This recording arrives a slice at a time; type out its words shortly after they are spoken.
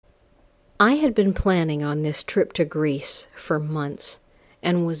I had been planning on this trip to Greece for months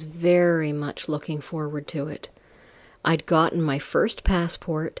and was very much looking forward to it. I'd gotten my first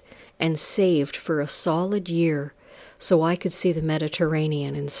passport and saved for a solid year so I could see the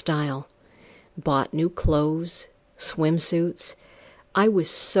Mediterranean in style. Bought new clothes, swimsuits. I was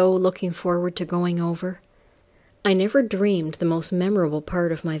so looking forward to going over. I never dreamed the most memorable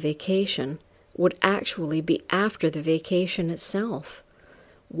part of my vacation would actually be after the vacation itself.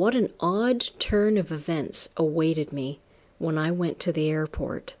 What an odd turn of events awaited me when I went to the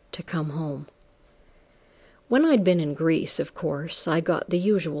airport to come home. When I'd been in Greece, of course, I got the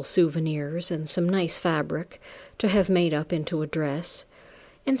usual souvenirs and some nice fabric to have made up into a dress,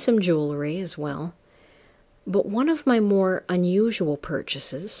 and some jewelry as well. But one of my more unusual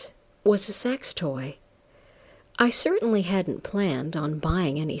purchases was a sex toy. I certainly hadn't planned on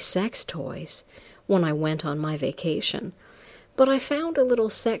buying any sex toys when I went on my vacation, but I found a little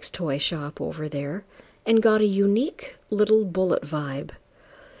sex toy shop over there and got a unique little bullet vibe.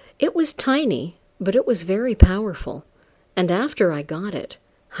 It was tiny, but it was very powerful, and after I got it,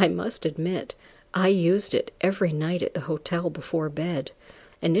 I must admit, I used it every night at the hotel before bed,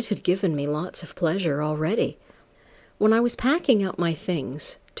 and it had given me lots of pleasure already. When I was packing up my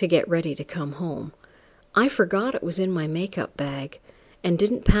things to get ready to come home, I forgot it was in my makeup bag and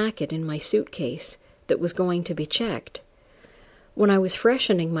didn't pack it in my suitcase that was going to be checked. When I was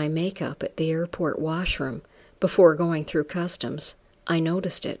freshening my makeup at the airport washroom before going through customs, I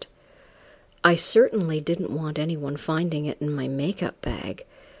noticed it. I certainly didn't want anyone finding it in my makeup bag,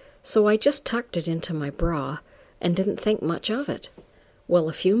 so I just tucked it into my bra and didn't think much of it. Well,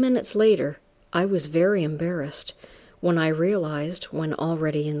 a few minutes later, I was very embarrassed when I realized, when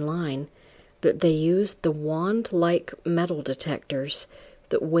already in line, that they used the wand-like metal detectors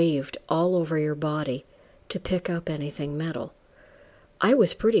that waved all over your body to pick up anything metal. I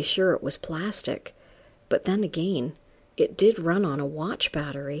was pretty sure it was plastic, but then again, it did run on a watch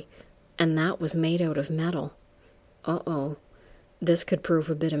battery, and that was made out of metal. Uh-oh, this could prove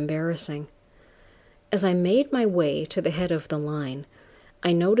a bit embarrassing. As I made my way to the head of the line,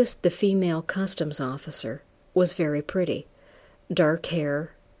 I noticed the female customs officer was very pretty. Dark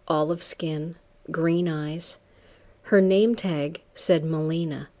hair, olive skin, green eyes. Her name tag said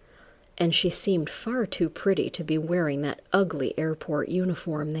Melina, and she seemed far too pretty to be wearing that ugly airport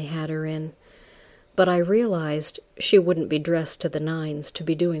uniform they had her in. But I realized she wouldn't be dressed to the nines to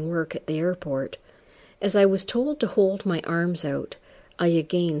be doing work at the airport. As I was told to hold my arms out, I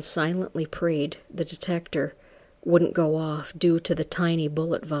again silently prayed the detector wouldn't go off due to the tiny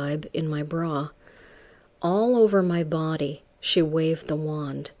bullet vibe in my bra. All over my body, she waved the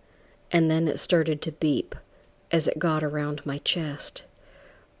wand, and then it started to beep as it got around my chest.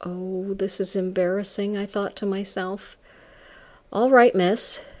 Oh, this is embarrassing, I thought to myself. All right,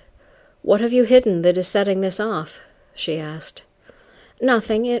 miss. What have you hidden that is setting this off? She asked.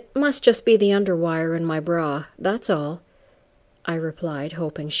 Nothing. It must just be the underwire in my bra, that's all, I replied,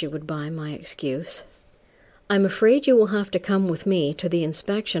 hoping she would buy my excuse. I'm afraid you will have to come with me to the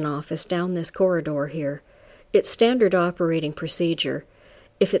inspection office down this corridor here. It's standard operating procedure.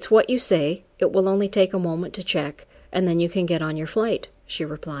 If it's what you say, it will only take a moment to check, and then you can get on your flight, she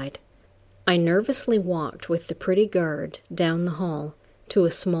replied. I nervously walked with the pretty guard down the hall to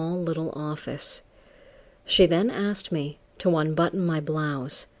a small little office. She then asked me to unbutton my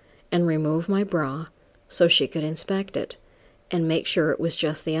blouse and remove my bra so she could inspect it and make sure it was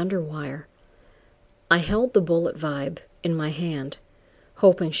just the underwire. I held the bullet vibe in my hand,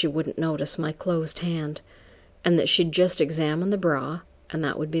 hoping she wouldn't notice my closed hand and that she'd just examine the bra and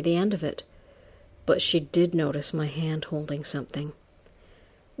that would be the end of it. But she did notice my hand holding something.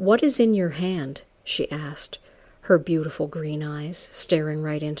 What is in your hand? She asked, her beautiful green eyes staring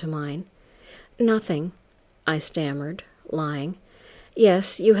right into mine. Nothing, I stammered, lying.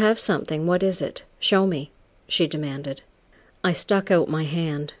 Yes, you have something. What is it? Show me, she demanded. I stuck out my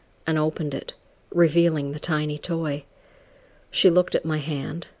hand and opened it, revealing the tiny toy. She looked at my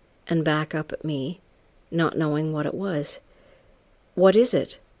hand and back up at me, not knowing what it was. What is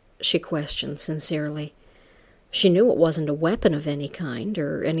it? She questioned sincerely. She knew it wasn't a weapon of any kind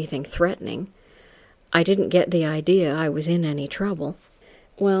or anything threatening. I didn't get the idea I was in any trouble.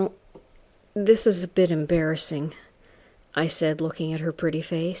 Well, this is a bit embarrassing, I said, looking at her pretty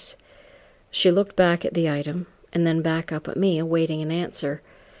face. She looked back at the item and then back up at me, awaiting an answer.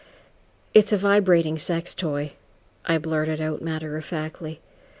 It's a vibrating sex toy, I blurted out matter-of-factly.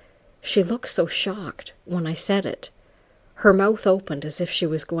 She looked so shocked when I said it. Her mouth opened as if she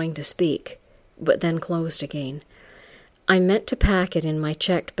was going to speak, but then closed again. I meant to pack it in my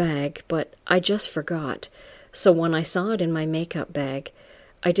checked bag, but I just forgot, so when I saw it in my makeup bag,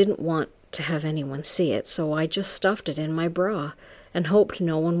 I didn't want to have anyone see it, so I just stuffed it in my bra and hoped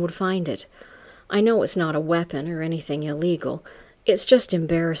no one would find it. I know it's not a weapon or anything illegal. It's just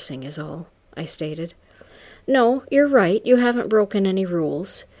embarrassing is all," I stated. "No, you're right. You haven't broken any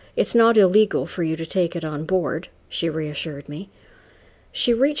rules. It's not illegal for you to take it on board," she reassured me.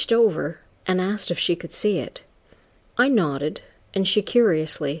 She reached over and asked if she could see it. I nodded, and she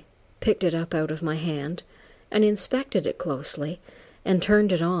curiously picked it up out of my hand and inspected it closely and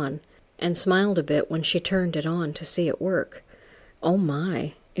turned it on and smiled a bit when she turned it on to see it work. "Oh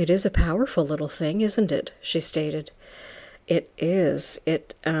my, it is a powerful little thing, isn't it?" she stated. "It is.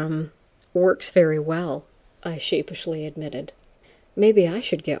 It, works very well," I sheepishly admitted. "Maybe I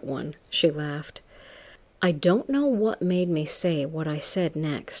should get one," she laughed. I don't know what made me say what I said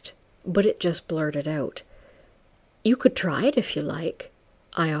next, but it just blurted out. "You could try it if you like,"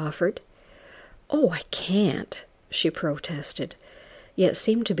 I offered. "Oh, I can't," she protested, yet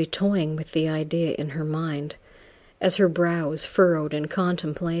seemed to be toying with the idea in her mind, as her brows furrowed in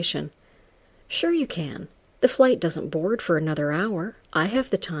contemplation. "Sure you can. The flight doesn't board for another hour. I have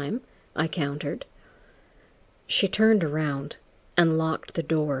the time," I countered. She turned around and locked the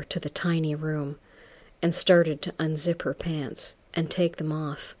door to the tiny room and started to unzip her pants and take them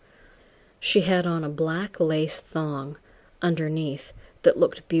off. She had on a black lace thong underneath that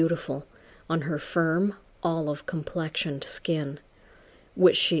looked beautiful on her firm, olive-complexioned skin,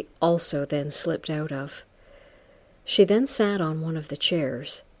 which she also then slipped out of. She then sat on one of the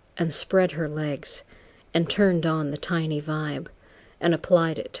chairs and spread her legs and turned on the tiny vibe and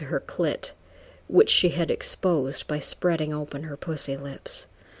applied it to her clit, which she had exposed by spreading open her pussy lips.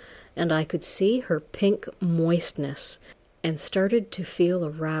 And I could see her pink moistness and started to feel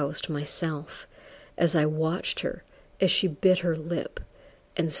aroused myself as I watched her as she bit her lip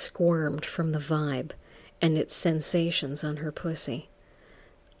and squirmed from the vibe and its sensations on her pussy.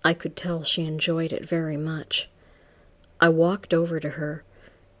 I could tell she enjoyed it very much. I walked over to her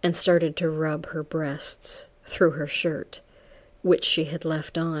and started to rub her breasts through her shirt, which she had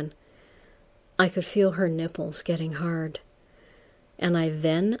left on. I could feel her nipples getting hard, and I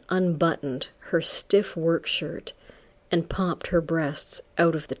then unbuttoned her stiff work shirt and popped her breasts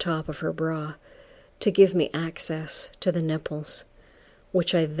out of the top of her bra to give me access to the nipples,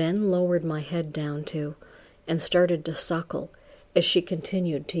 which I then lowered my head down to and started to suckle as she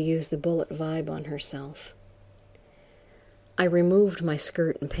continued to use the bullet vibe on herself. I removed my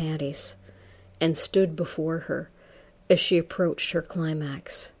skirt and panties and stood before her as she approached her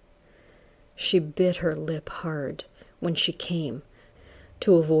climax. She bit her lip hard when she came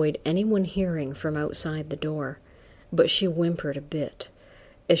to avoid anyone hearing from outside the door, but she whimpered a bit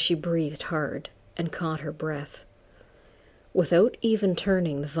as she breathed hard and caught her breath. Without even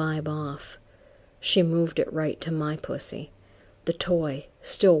turning the vibe off, she moved it right to my pussy, the toy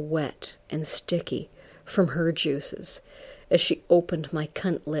still wet and sticky from her juices, as she opened my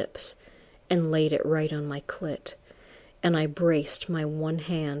cunt lips and laid it right on my clit, and I braced my one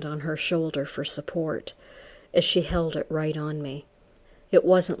hand on her shoulder for support as she held it right on me. It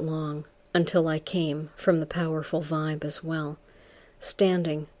wasn't long until I came from the powerful vibe as well,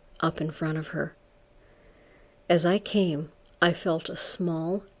 standing up in front of her. As I came, I felt a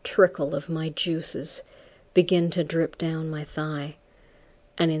small trickle of my juices begin to drip down my thigh,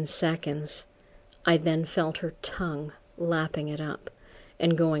 and in seconds, I then felt her tongue lapping it up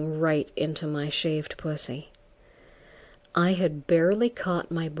and going right into my shaved pussy. I had barely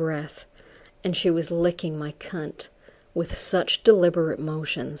caught my breath, and she was licking my cunt with such deliberate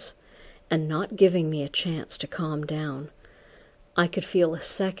motions and not giving me a chance to calm down. I could feel a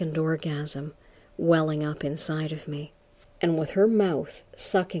second orgasm welling up inside of me, and with her mouth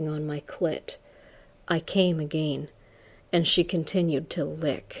sucking on my clit, I came again, and she continued to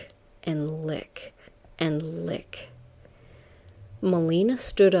lick and lick and lick. Melina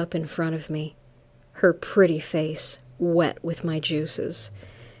stood up in front of me, her pretty face wet with my juices,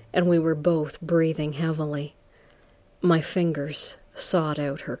 and we were both breathing heavily. My fingers sought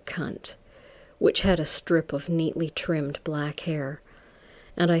out her cunt, which had a strip of neatly trimmed black hair,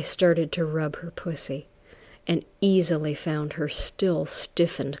 and I started to rub her pussy, and easily found her still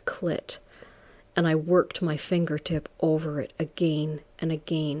stiffened clit, and I worked my fingertip over it again and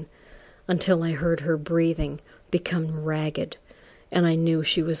again until I heard her breathing become ragged, and I knew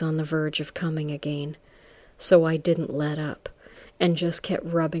she was on the verge of coming again, so I didn't let up and just kept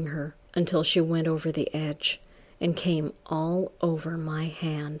rubbing her until she went over the edge and came all over my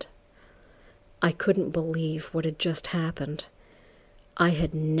hand. I couldn't believe what had just happened. I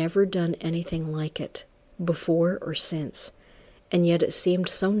had never done anything like it, before or since, and yet it seemed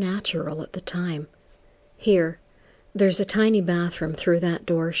so natural at the time. "Here, there's a tiny bathroom through that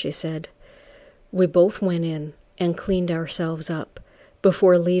door," she said. We both went in and cleaned ourselves up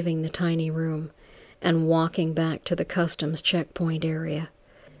before leaving the tiny room and walking back to the customs checkpoint area.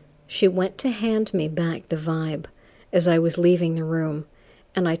 She went to hand me back the Vibe as I was leaving the room,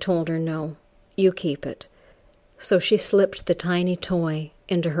 and I told her, "No, you keep it." So she slipped the tiny toy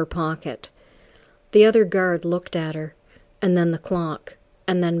into her pocket. The other guard looked at her, and then the clock,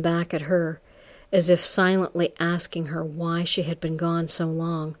 and then back at her, as if silently asking her why she had been gone so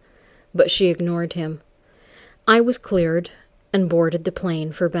long, but she ignored him. I was cleared and boarded the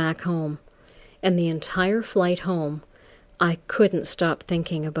plane for back home, and the entire flight home, I couldn't stop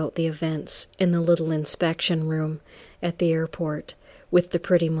thinking about the events in the little inspection room at the airport with the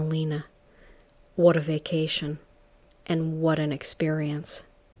pretty Melina. What a vacation, and what an experience.